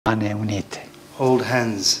mani unite. Hold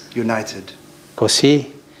hands united.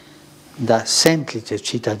 Così, da semplici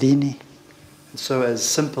cittadini, And so as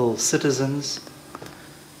simple citizens,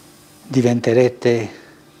 diventerete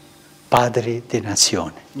padri di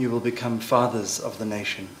nazione. you will become fathers of the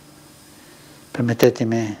nation.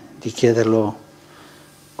 Permettetemi di chiederlo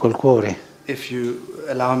col cuore, If you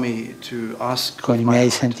allow me to ask con with i my miei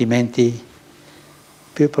heart, sentimenti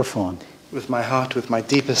più profondi. with my heart, with my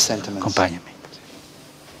deepest sentiments. Accompagnami.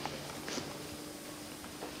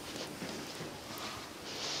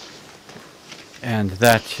 And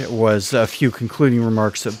that was a few concluding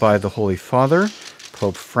remarks by the Holy Father,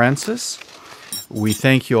 Pope Francis. We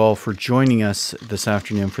thank you all for joining us this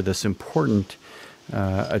afternoon for this important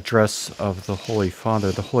address of the Holy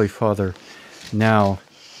Father. The Holy Father now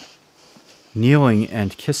kneeling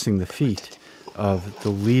and kissing the feet of the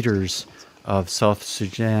leaders of South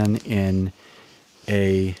Sudan in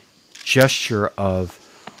a gesture of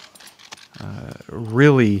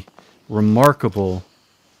really remarkable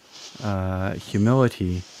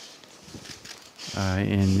humility,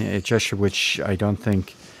 in a gesture which I don't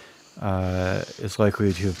think is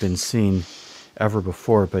likely to have been seen ever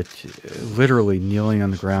before, but literally kneeling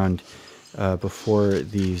on the ground before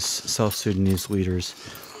these South Sudanese leaders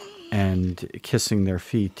and kissing their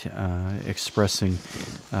feet, expressing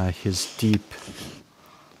his deep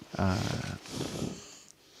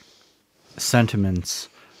sentiments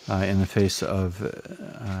in the face of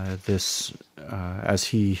this, as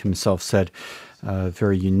he himself said,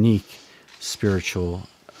 very unique spiritual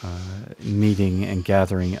meeting and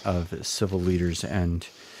gathering of civil leaders and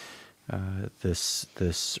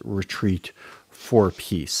this retreat for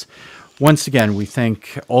peace. Once again, we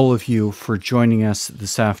thank all of you for joining us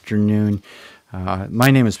this afternoon.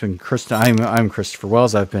 My name has been I'm Christopher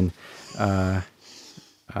Wells. I've been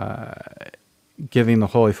giving the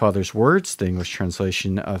Holy Father's words, the English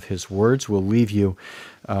translation of his words. We'll leave you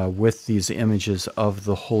with these images of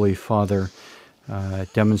the Holy Father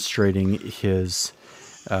demonstrating his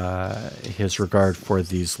regard for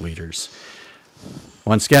these leaders.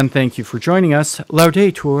 Once again, thank you for joining us.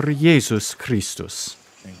 Laudetur Jesus Christus.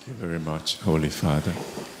 Thank you very much, Holy Father.